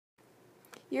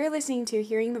You're listening to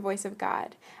Hearing the Voice of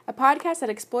God, a podcast that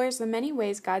explores the many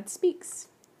ways God speaks.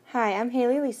 Hi, I'm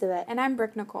Haley Elisabeth. And I'm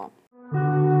Brooke Nicole.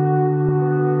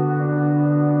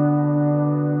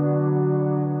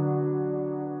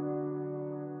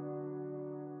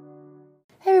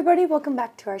 Hey everybody, welcome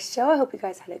back to our show. I hope you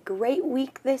guys had a great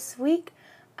week this week.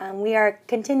 We are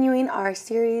continuing our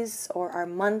series or our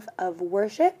month of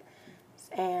worship,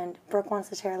 and Brooke wants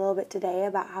to share a little bit today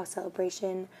about how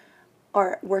celebration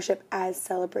or worship as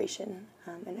celebration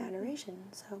and adoration.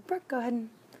 So Brooke, go ahead and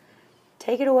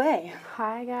take it away.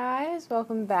 Hi guys,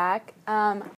 welcome back.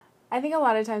 I think a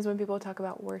lot of times when people talk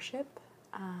about worship,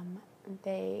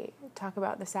 they talk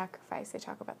about the sacrifice, they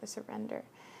talk about the surrender,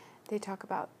 they talk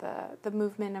about the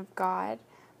movement of God,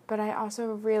 but I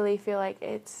also really feel like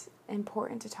it's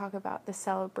important to talk about the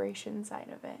celebration side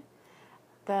of it,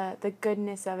 the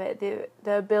goodness of it,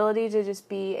 the ability to just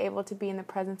be able to be in the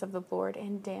presence of the Lord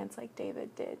and dance like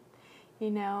David did,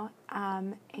 and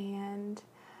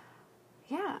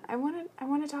yeah, I want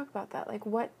to talk about that. Like,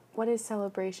 what is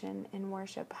celebration in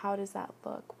worship? How does that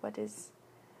look? What is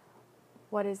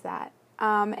that?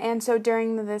 And so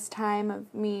during this time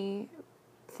of me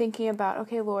thinking about,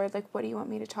 okay, Lord, like, what do you want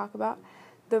me to talk about?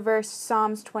 The verse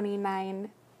Psalms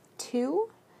 29:2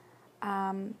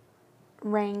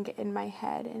 rang in my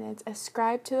head, and it's,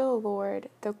 ascribe to the Lord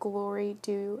the glory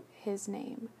due his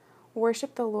name.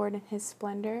 Worship the Lord in his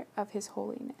splendor of his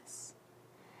holiness.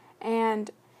 And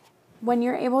when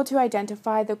you're able to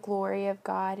identify the glory of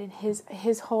God and his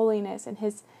holiness and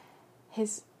his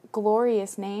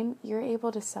glorious name, you're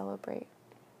able to celebrate.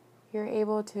 You're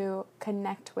able to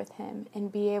connect with him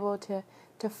and be able to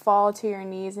fall to your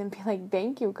knees and be like,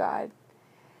 thank you, God.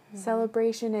 Mm-hmm.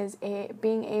 Celebration is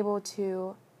being able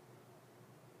to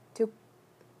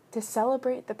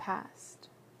celebrate the past,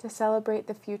 to celebrate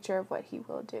the future of what he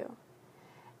will do.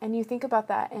 And you think about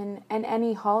that in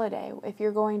any holiday. If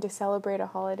you're going to celebrate a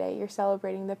holiday, you're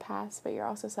celebrating the past, but you're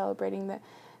also celebrating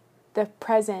the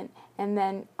present, and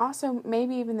then also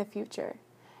maybe even the future.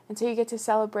 And so you get to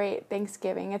celebrate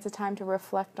Thanksgiving. It's a time to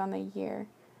reflect on the year.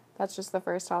 That's just the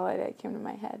first holiday that came to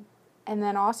my head. And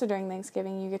then also during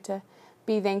Thanksgiving, you get to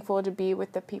be thankful to be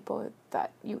with the people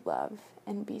that you love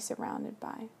and be surrounded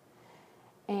by.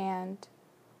 And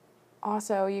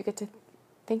also you get to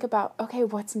think about, okay,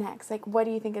 what's next? Like, what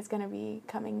do you think is going to be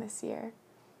coming this year?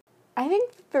 I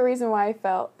think the reason why I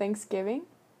felt Thanksgiving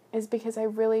is because I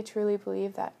really, truly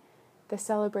believe that the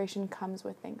celebration comes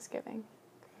with Thanksgiving.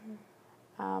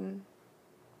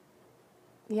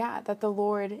 That the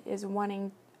Lord is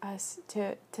wanting us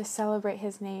to celebrate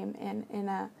his name in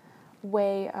a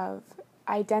way of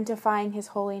identifying his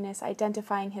holiness,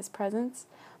 identifying his presence,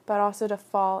 but also to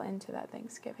fall into that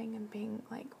Thanksgiving and being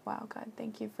like, wow, God,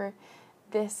 thank you for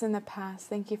this in the past.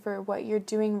 Thank you for what you're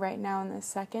doing right now in this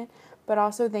second, but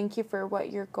also thank you for what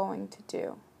you're going to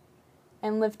do.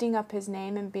 And lifting up his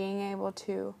name and being able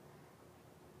to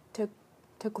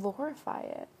glorify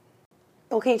it.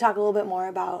 Well, can you talk a little bit more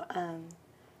about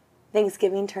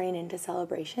Thanksgiving turning into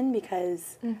celebration?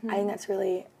 Because I think that's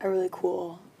really a really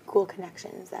cool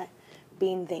connection, is that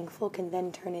being thankful can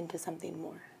then turn into something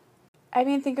more. I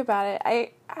mean, think about it.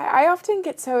 I often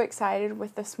get so excited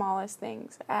with the smallest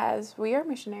things. As we are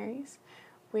missionaries,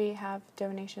 we have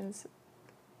donations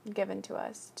given to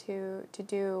us to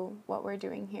do what we're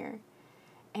doing here.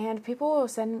 And people will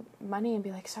send money and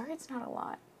be like, sorry, it's not a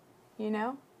lot,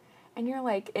 And you're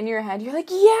like, in your head, you're like,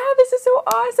 yeah, this is so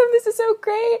awesome. This is so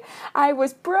great. I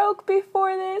was broke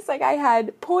before this. Like, I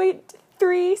had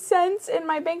 0.3 cents in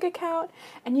my bank account.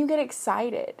 And you get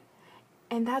excited.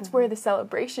 And that's where the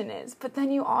celebration is. But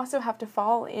then you also have to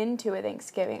fall into a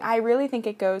Thanksgiving. I really think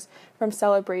it goes from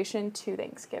celebration to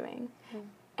Thanksgiving.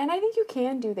 And I think you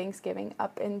can do Thanksgiving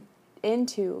up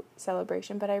into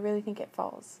celebration, but I really think it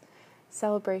falls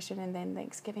celebration and then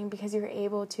Thanksgiving, because you're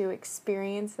able to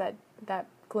experience that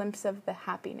glimpse of the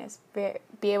happiness,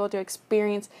 be able to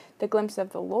experience the glimpse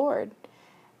of the Lord.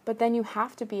 But then you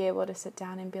have to be able to sit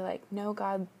down and be like, no,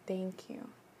 God, thank you.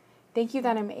 Thank you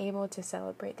that I'm able to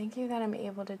celebrate. Thank you that I'm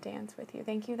able to dance with you.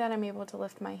 Thank you that I'm able to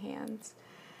lift my hands.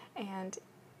 And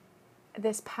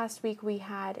this past week we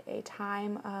had a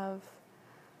time of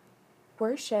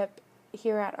worship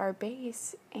here at our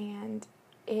base, and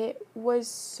it was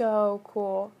so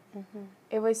cool.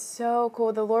 It was so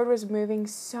cool. The Lord was moving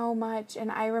so much,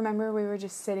 and I remember we were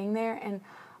just sitting there, and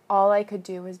all I could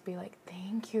do was be like,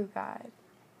 thank you, God.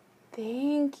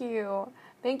 Thank you.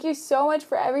 Thank you so much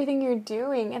for everything you're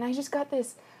doing. And I just got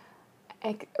this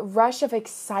rush of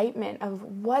excitement of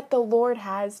what the Lord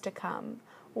has to come,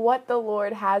 what the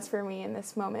Lord has for me in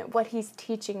this moment, what he's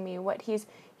teaching me, what he's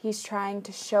trying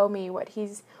to show me, what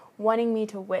he's wanting me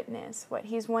to witness, what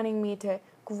He's wanting me to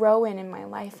grow in my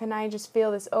life. And I just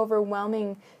feel this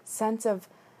overwhelming sense of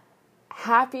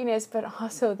happiness, but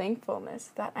also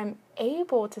thankfulness that I'm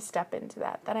able to step into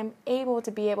that I'm able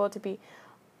to be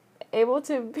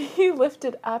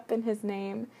lifted up in His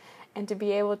name and to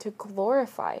be able to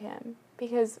glorify Him.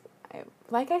 Because,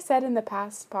 like I said in the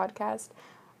past podcast,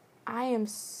 I am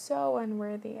so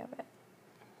unworthy of it.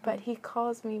 But He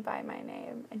calls me by my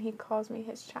name, and He calls me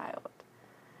His child,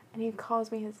 and He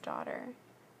calls me His daughter.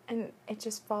 And it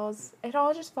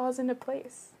all just falls into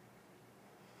place.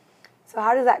 So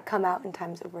how does that come out in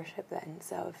times of worship then?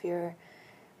 So if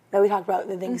we talked about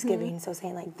the Thanksgiving, so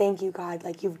saying like, thank you, God,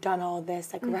 like you've done all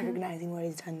this, like recognizing what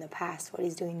He's done in the past, what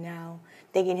He's doing now,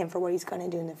 thanking Him for what He's going to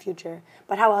do in the future.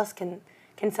 But how else can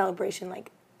celebration,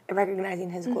 like recognizing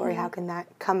His glory, how can that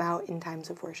come out in times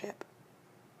of worship?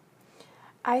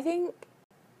 I think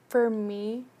for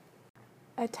me,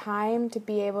 a time to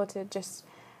be able to just,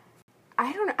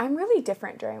 I'm really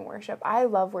different during worship. I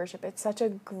love worship. It's such a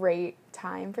great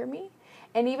time for me.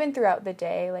 And even throughout the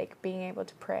day, like being able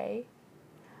to pray.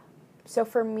 So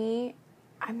for me,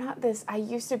 I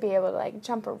used to be able to like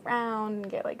jump around and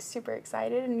get like super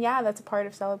excited. And yeah, that's a part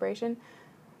of celebration.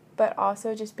 But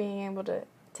also just being able to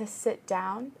sit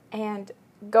down, and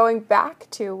going back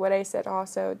to what I said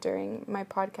also during my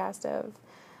podcast of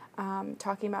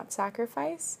talking about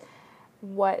sacrifice,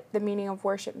 what the meaning of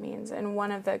worship means. And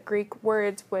one of the Greek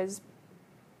words was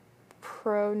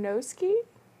pronoski?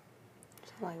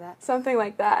 Something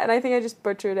like that. And I think I just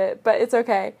butchered it, but it's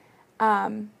okay.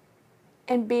 And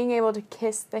being able to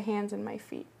kiss the hands and my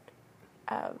feet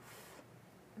of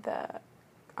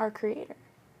our Creator.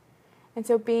 And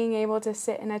so being able to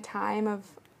sit in a time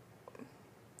of,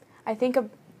 I think of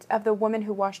the woman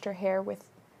who washed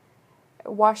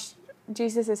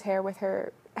Jesus' hair with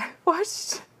her,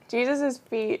 washed Jesus'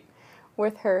 feet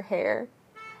with her hair.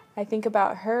 I think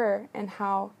about her and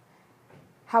how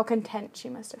content she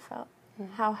must have felt,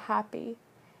 how happy.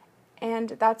 And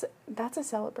that's a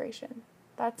celebration.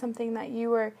 That's something that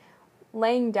you are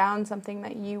laying down, something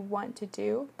that you want to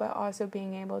do, but also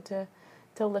being able to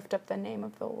lift up the name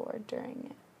of the Lord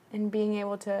during it, and being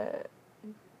able to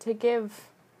give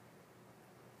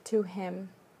to Him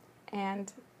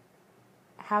and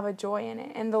have a joy in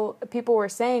it. And the people were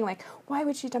saying, like, why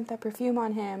would she dump that perfume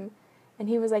on Him? And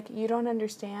He was like, you don't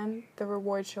understand the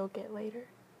reward she'll get later.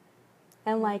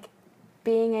 And like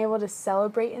being able to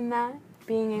celebrate in that,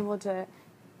 being able to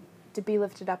be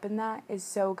lifted up in that is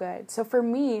so good. So for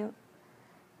me,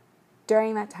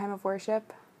 during that time of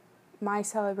worship, my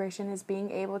celebration is being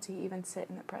able to even sit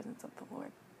in the presence of the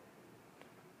Lord.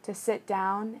 To sit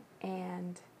down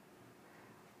and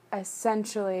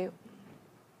essentially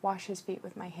wash His feet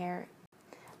with my hair.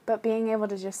 But being able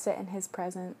to just sit in His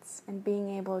presence and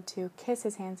being able to kiss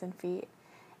His hands and feet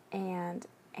and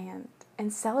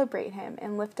celebrate Him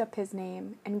and lift up His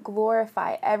name and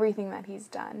glorify everything that He's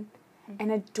done. And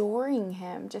adoring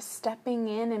Him, just stepping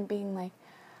in and being like,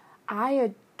 I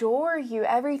adore You,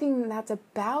 everything that's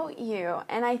about You.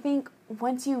 And I think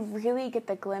once you really get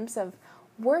the glimpse of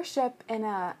worship in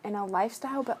a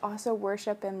lifestyle, but also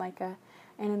worship in like a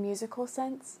musical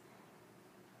sense,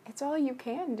 it's all you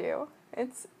can do.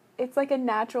 It's like a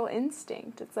natural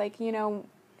instinct. It's like,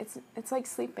 it's like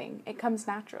sleeping. It comes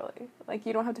naturally. Like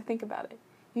you don't have to think about it.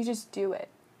 You just do it.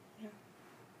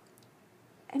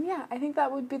 And yeah, I think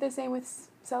that would be the same with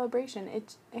celebration.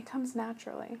 It comes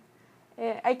naturally.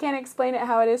 I can't explain it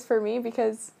how it is for me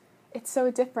because it's so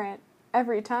different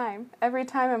every time. Every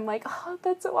time I'm like, oh,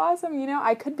 that's so awesome.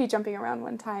 I could be jumping around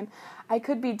one time. I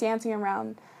could be dancing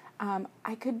around.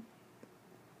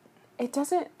 It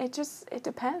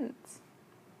depends.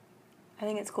 I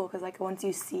think it's cool because like once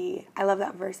you see, I love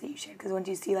that verse that you shared, because once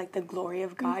you see like the glory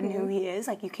of God and who He is,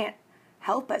 like you can't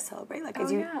help but celebrate. Like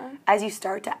as you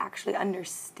start to actually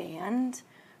understand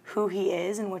who He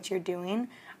is and what you're doing,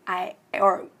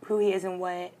 or who He is and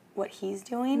what He's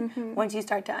doing, once you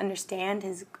start to understand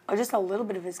or just a little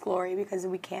bit of His glory, because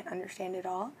we can't understand it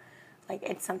all, like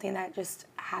it's something that just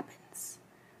happens.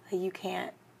 Like you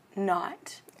can't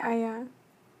not.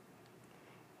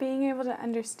 Being able to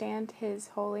understand His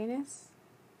holiness,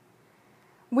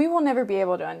 we will never be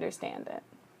able to understand it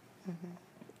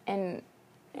in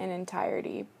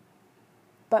entirety,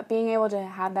 but being able to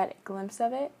have that glimpse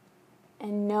of it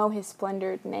and know His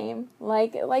splendid name,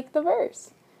 like the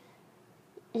verse,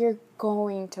 you're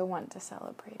going to want to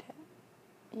celebrate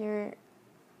it.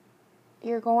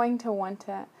 You're going to want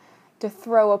to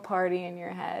throw a party in your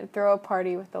head, throw a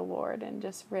party with the Lord, and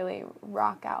just really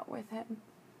rock out with Him.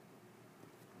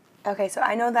 Okay, so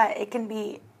I know that it can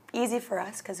be easy for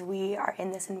us because we are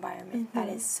in this environment that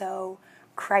is so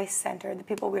Christ-centered, the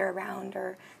people we're around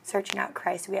are searching out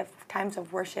Christ. We have times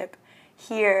of worship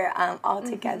here all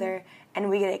together, and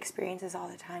we get experiences all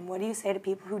the time. What do you say to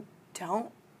people who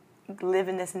don't live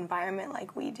in this environment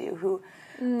like we do, who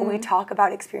when we talk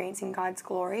about experiencing God's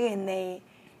glory and they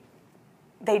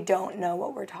don't know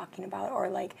what we're talking about, or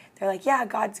like they're like, yeah,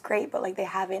 God's great, but like they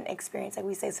haven't experienced, like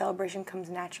we say celebration comes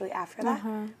naturally after that,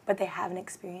 but they haven't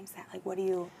experienced that. Like, what do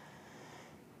you...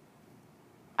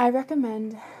 I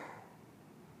recommend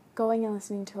going and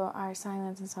listening to our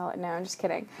Silence and Solid. No, I'm just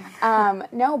kidding.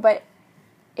 No, but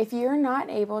if you're not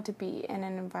able to be in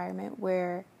an environment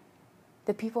where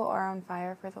the people are on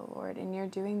fire for the Lord and you're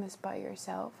doing this by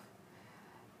yourself,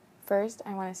 first,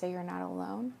 I want to say you're not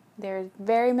alone. There's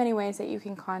very many ways that you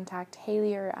can contact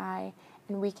Haley or I,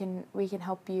 and we can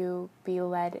help you be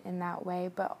led in that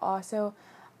way. But also,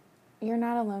 you're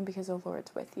not alone because the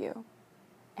Lord's with you.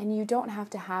 And you don't have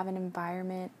to have an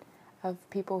environment of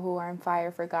people who are on fire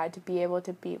for God to be able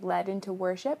to be led into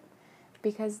worship.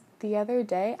 Because the other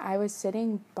day, I was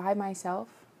sitting by myself,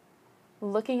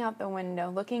 looking out the window,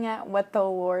 looking at what the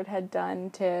Lord had done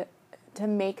to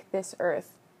make this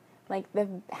earth. Like,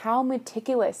 how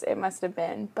meticulous it must have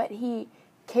been. But He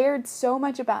cared so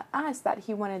much about us that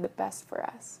He wanted the best for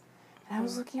us. And I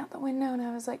was looking out the window and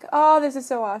I was like, oh, this is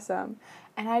so awesome.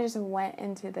 And I just went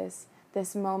into this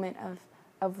moment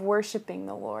of worshiping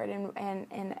the Lord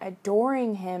and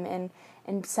adoring Him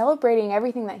and celebrating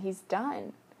everything that He's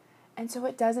done. And so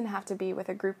it doesn't have to be with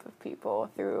a group of people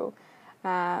through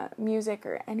music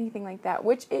or anything like that,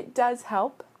 which it does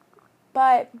help.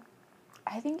 But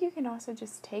I think you can also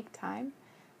just take time,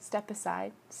 step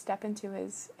aside, step into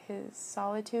His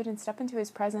solitude and step into His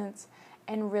presence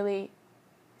and really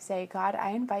say, God,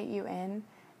 I invite you in.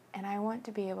 And I want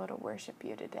to be able to worship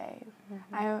you today.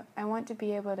 I want to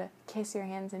be able to kiss your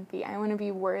hands and feet. I want to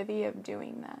be worthy of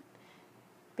doing that.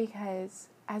 Because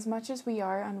as much as we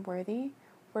are unworthy,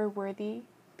 we're worthy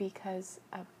because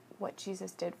of what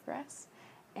Jesus did for us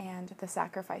and the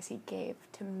sacrifice He gave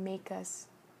to make us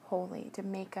holy, to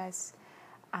make us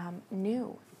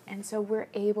new. And so we're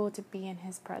able to be in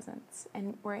His presence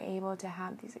and we're able to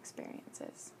have these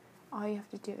experiences. All you have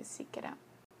to do is seek it out.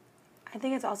 I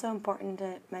think it's also important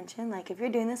to mention, like, if you're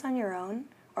doing this on your own,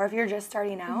 or if you're just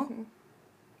starting out,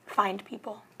 find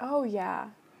people. Oh, yeah.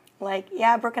 Like,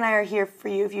 yeah, Brooke and I are here for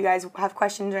you if you guys have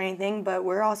questions or anything, but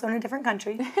we're also in a different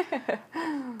country.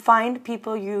 Find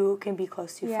people you can be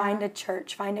close to. Yeah. Find a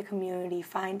church. Find a community.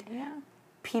 Find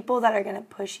people that are going to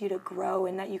push you to grow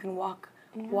and that you can walk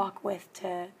with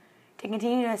to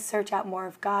continue to search out more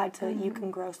of God so that you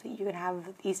can grow, so that you can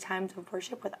have these times of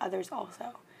worship with others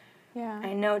also. Yeah.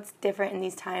 I know it's different in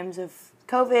these times of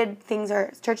COVID.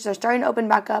 Churches are starting to open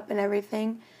back up and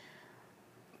everything.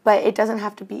 But it doesn't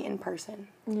have to be in person.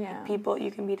 Yeah. Like, people,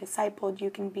 you can be discipled, you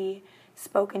can be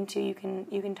spoken to, you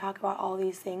can talk about all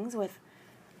these things with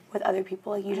other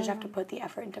people. Like, you just have to put the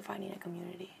effort into finding a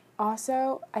community.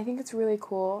 Also, I think it's really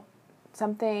cool.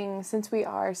 Since we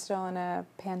are still in a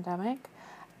pandemic,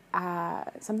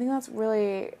 something that's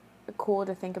really cool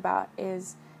to think about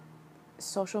is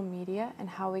social media and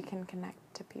how we can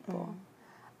connect to people.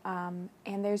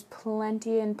 And there's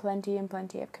plenty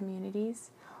of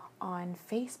communities on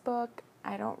Facebook.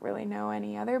 I don't really know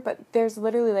any other, but there's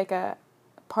literally like a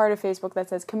part of Facebook that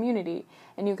says community,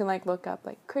 and you can like look up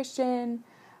like Christian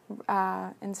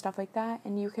and stuff like that,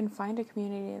 and you can find a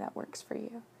community that works for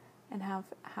you and have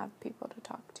people to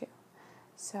talk to.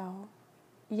 So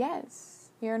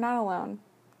yes, you're not alone,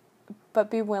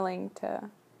 but be willing to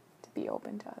be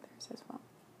open to others as well.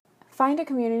 Find a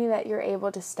community that you're able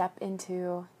to step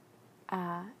into,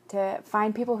 to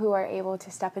find people who are able to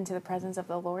step into the presence of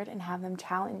the Lord and have them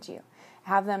challenge you.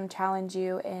 Have them challenge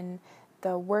you in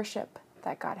the worship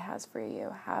that God has for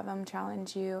you. Have them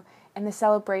challenge you in the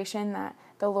celebration that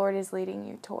the Lord is leading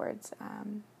you towards.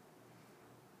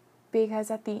 Because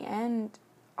at the end,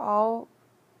 all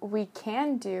we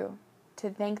can do to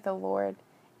thank the Lord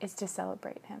is to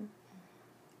celebrate Him.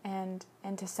 And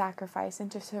to sacrifice and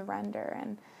to surrender.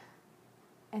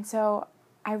 And so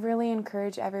I really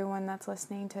encourage everyone that's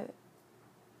listening to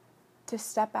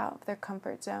step out of their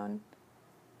comfort zone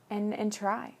and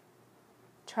try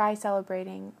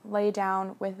celebrating, lay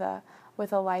down with a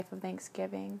life of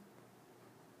thanksgiving,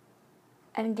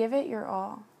 and give it your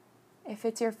all. If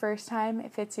it's your first time,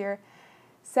 if it's your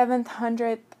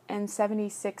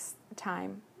 776th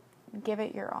time, give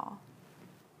it your all,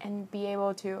 and be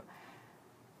able to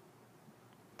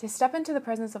step into the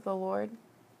presence of the Lord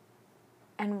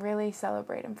and really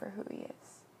celebrate Him for who He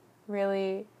is.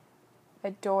 Really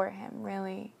adore Him.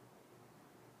 Really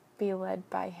be led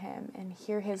by Him and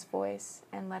hear His voice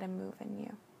and let Him move in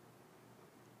you.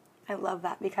 I love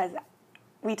that because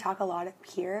we talk a lot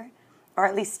here, or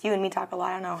at least you and me talk a lot.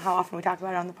 I don't know how often we talk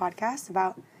about it on the podcast,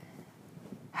 about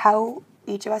how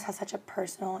each of us has such a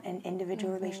personal and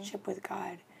individual relationship with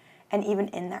God. And even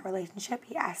in that relationship,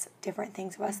 he asks different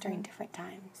things of us during different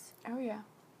times. Oh, yeah.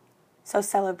 So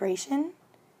celebration,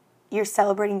 you're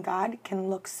celebrating God, can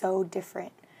look so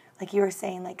different. Like you were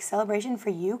saying, like celebration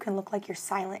for you can look like you're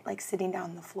silent, like sitting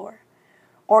down on the floor.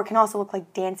 Or it can also look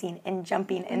like dancing and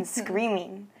jumping and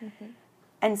screaming.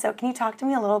 And so can you talk to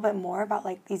me a little bit more about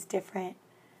like these different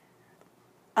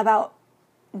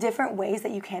ways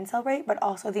that you can celebrate, but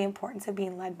also the importance of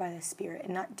being led by the Spirit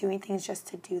and not doing things just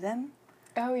to do them.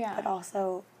 Oh, yeah. But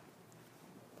also,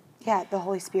 yeah, the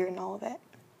Holy Spirit and all of it.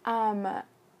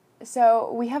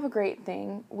 So we have a great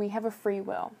thing. We have a free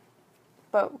will.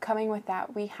 But coming with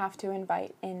that, we have to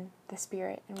invite in the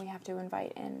Spirit and we have to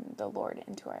invite in the Lord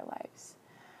into our lives.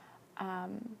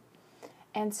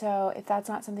 And so if that's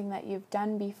not something that you've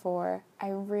done before, I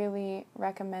really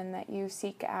recommend that you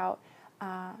seek out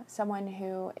someone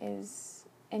who is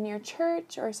in your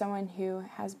church or someone who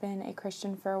has been a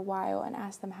Christian for a while and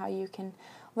ask them how you can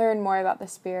learn more about the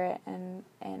Spirit and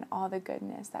all the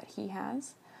goodness that He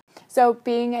has. So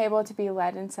being able to be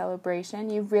led in celebration,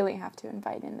 you really have to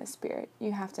invite in the Spirit.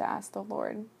 You have to ask the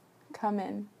Lord, come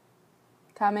in.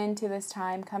 Come into this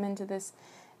time, come into this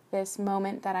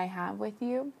moment that I have with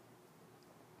you.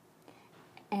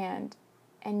 And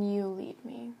you lead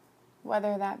me.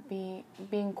 Whether that be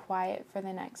being quiet for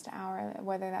the next hour,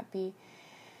 whether that be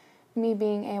me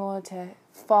being able to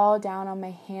fall down on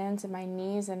my hands and my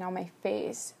knees and on my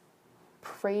face,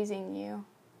 praising you.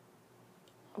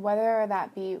 Whether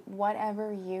that be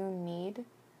whatever you need,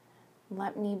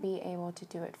 let me be able to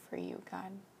do it for you,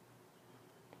 God.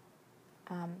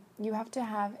 You have to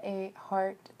have a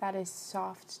heart that is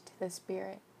soft to the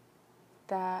Spirit,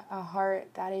 a heart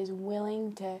that is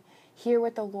willing to hear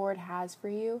what the Lord has for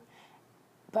you,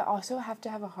 but also have to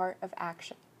have a heart of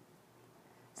action.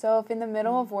 So if in the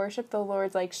middle of worship the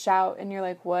Lord's like, shout, and you're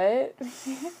like, what?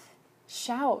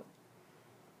 Shout.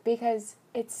 Because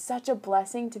it's such a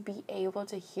blessing to be able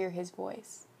to hear His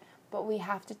voice. But we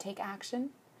have to take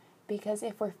action, because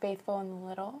if we're faithful in the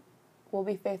little, we'll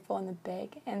be faithful in the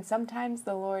big. And sometimes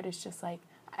the Lord is just like,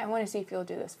 I want to see if you'll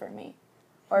do this for me,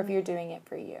 or if you're doing it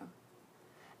for you.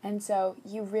 And so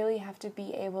you really have to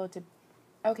be able to,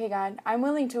 okay, God, I'm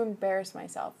willing to embarrass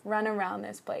myself, run around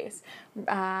this place,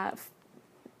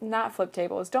 not flip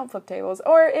tables, don't flip tables.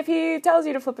 Or if He tells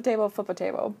you to flip a table, flip a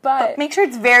table. But make sure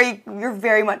you're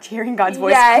very much hearing God's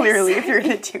voice clearly if you're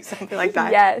going to do something like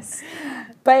that. Yes.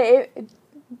 But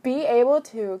be able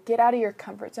to get out of your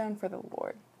comfort zone for the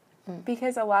Lord.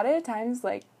 Because a lot of the times,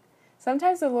 like,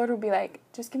 sometimes the Lord will be like,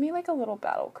 just give me like a little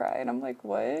battle cry. And I'm like,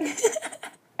 what?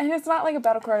 And it's not like a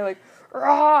battle cry like,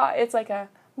 rah! It's like a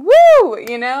woo!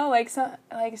 You know? Like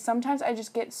sometimes I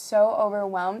just get so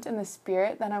overwhelmed in the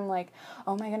Spirit that I'm like,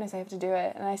 oh my goodness, I have to do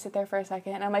it. And I sit there for a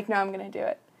second and I'm like, no, I'm going to do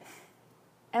it.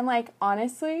 And like,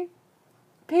 honestly,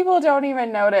 people don't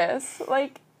even notice.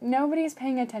 Like, nobody's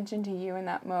paying attention to you in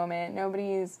that moment.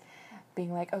 Nobody's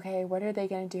being like, okay, what are they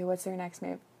going to do? What's their next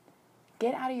move?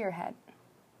 Get out of your head.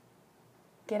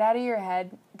 Get out of your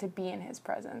head to be in His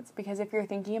presence. Because if you're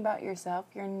thinking about yourself,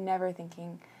 you're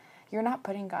not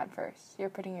putting God first. You're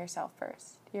putting yourself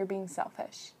first. You're being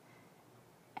selfish.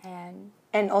 And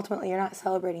ultimately, you're not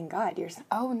celebrating God.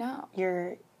 Oh, no.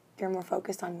 You're more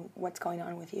focused on what's going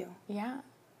on with you. Yeah.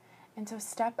 And so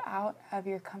step out of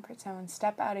your comfort zone.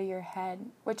 Step out of your head,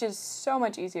 which is so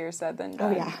much easier said than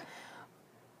done. Oh, yeah.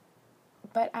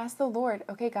 But ask the Lord,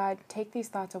 okay, God, take these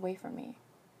thoughts away from me.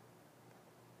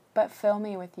 But fill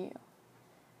me with you.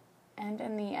 And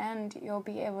in the end, you'll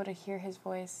be able to hear His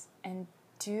voice and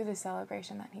do the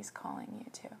celebration that He's calling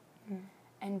you to.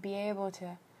 And be able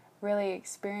to really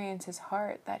experience His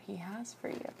heart that He has for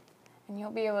you. And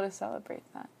you'll be able to celebrate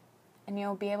that. And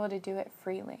you'll be able to do it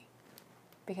freely.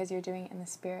 Because you're doing it in the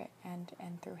Spirit and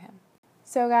through Him.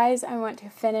 So guys, I want to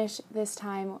finish this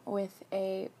time with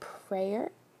a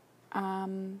prayer.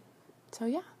 So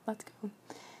yeah, let's go.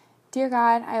 Dear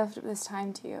God, I lift up this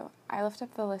time to you. I lift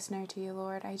up the listener to you,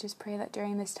 Lord. I just pray that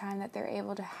during this time that they're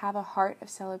able to have a heart of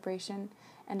celebration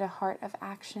and a heart of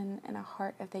action and a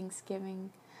heart of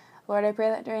thanksgiving. Lord, I pray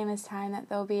that during this time that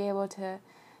they'll be able to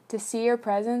see your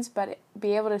presence, but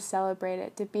be able to celebrate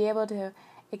it, to be able to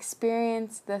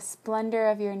experience the splendor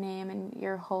of your name and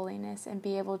your holiness and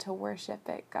be able to worship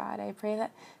it, God. I pray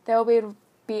that they'll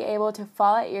be able to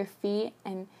fall at your feet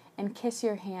and kiss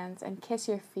your hands and kiss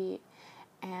your feet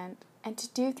and to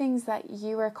do things that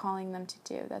you are calling them to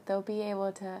do, that they'll be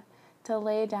able to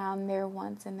lay down their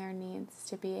wants and their needs,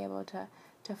 to be able to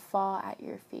fall at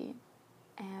your feet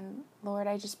And Lord,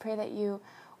 I just pray that you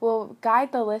will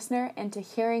guide the listener into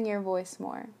hearing your voice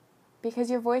more,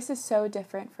 because your voice is so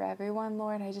different for everyone,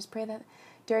 Lord. I just pray that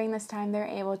during this time they're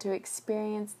able to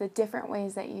experience the different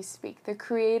ways that you speak, the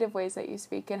creative ways that you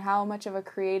speak, and how much of a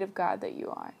creative God that you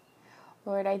are.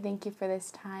 Lord, I thank you for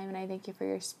this time, and I thank you for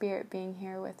your Spirit being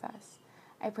here with us.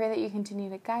 I pray that you continue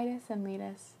to guide us and lead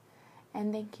us.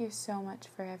 And thank you so much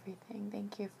for everything.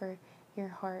 Thank you for your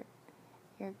heart,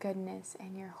 your goodness,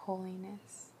 and your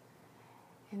holiness.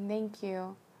 And thank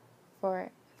you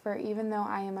for even though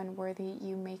I am unworthy,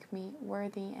 you make me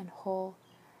worthy and whole,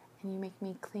 and you make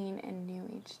me clean and new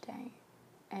each day.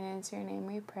 And it's your name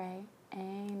we pray.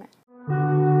 Amen.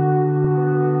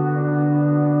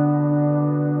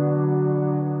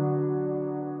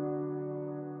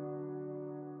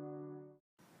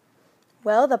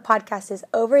 Well, the podcast is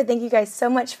over. Thank you guys so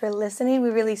much for listening.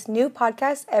 We release new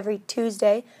podcasts every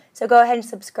Tuesday, so go ahead and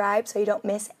subscribe so you don't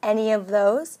miss any of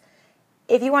those.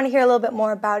 If you want to hear a little bit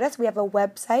more about us, we have a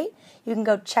website. You can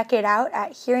go check it out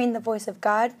at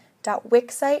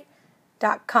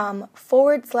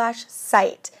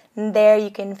hearingthevoiceofgod.wixsite.com/site. And there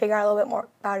you can figure out a little bit more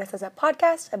about us as a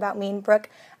podcast, about me and Brooke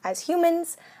as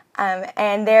humans.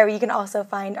 And there you can also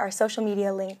find our social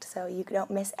media linked so you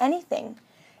don't miss anything.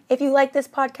 If you like this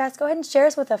podcast, go ahead and share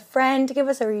us with a friend, give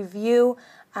us a review.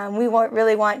 We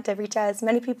really want to reach out as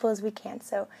many people as we can,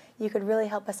 so you could really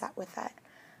help us out with that.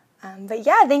 But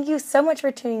yeah, thank you so much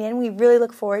for tuning in. We really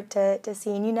look forward to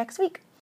seeing you next week.